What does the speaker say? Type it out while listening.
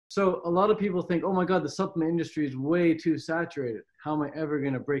So a lot of people think, oh my God, the supplement industry is way too saturated. How am I ever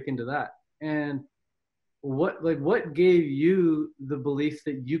going to break into that? And what gave you the belief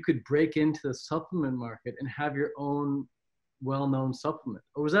that you could break into the supplement market and have your own well-known supplement?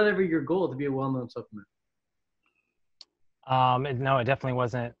 Or was that ever your goal, to be a well-known supplement? No, it definitely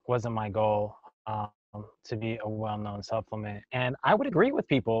wasn't my goal to be a well-known supplement. And I would agree with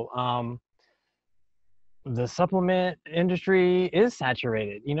people. The supplement industry is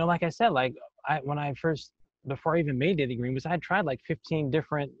saturated. You know, like I said, like when I first, before I even made Daily Green, was I tried like 15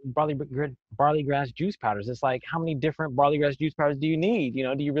 different barley grass juice powders. It's like, how many different barley grass juice powders do you need? You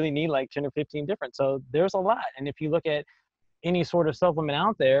know, do you really need like 10 or 15 different? So there's a lot. And if you look at any sort of supplement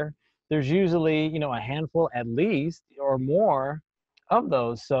out there, there's usually, you know, a handful at least or more of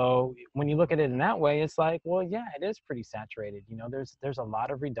those. So when you look at it in that way, it's like, well, yeah, it is pretty saturated. You know, there's a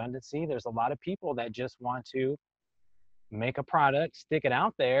lot of redundancy. There's a lot of people that just want to make a product, stick it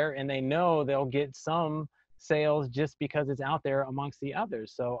out there, and they know they'll get some sales just because it's out there amongst the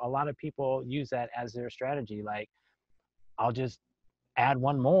others. So a lot of people use that as their strategy. Like, I'll just add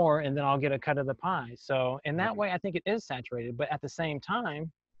one more and then I'll get a cut of the pie. So in that way, I think it is saturated. But at the same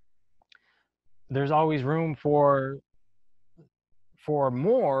time, there's always room for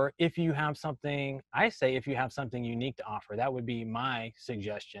more if you have something. I say, if you have something unique to offer, that would be my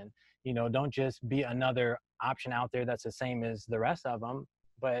suggestion. You know, don't just be another option out there that's the same as the rest of them,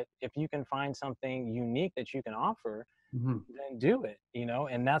 but if you can find something unique that you can offer, then do it. You know,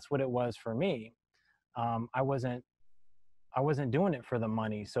 and that's what it was for me. I wasn't doing it for the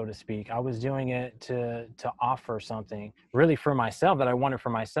money, so to speak. I was doing it to offer something really for myself, that I wanted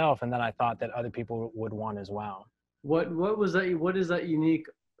for myself, and that I thought that other people would want as well. What was that? What is that unique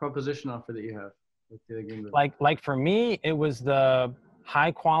proposition offer that you have with the Green Book? Like for me, it was the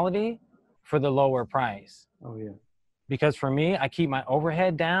high quality for the lower price. Oh yeah. Because for me, I keep my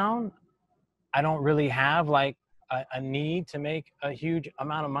overhead down. I don't really have like a need to make a huge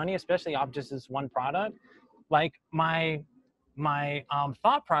amount of money, especially off just this one product. Like my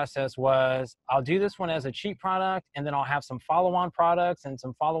thought process was, I'll do this one as a cheap product, and then I'll have some follow-on products and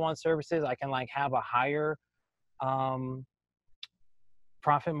some follow-on services. I can like have a higher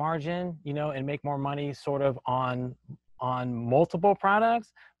profit margin, you know, and make more money sort of on multiple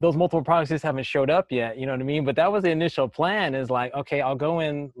products. Those multiple products just haven't showed up yet, you know what I mean? But that was the initial plan, is like, okay, I'll go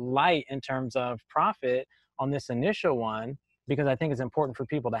in light in terms of profit on this initial one, because I think it's important for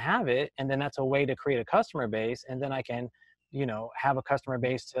people to have it. And then that's a way to create a customer base. And then I can, you know, have a customer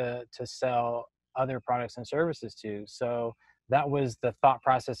base to sell other products and services to. So that was the thought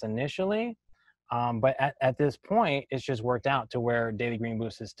process initially. But at this point, it's just worked out to where Daily Green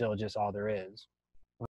Boost is still just all there is.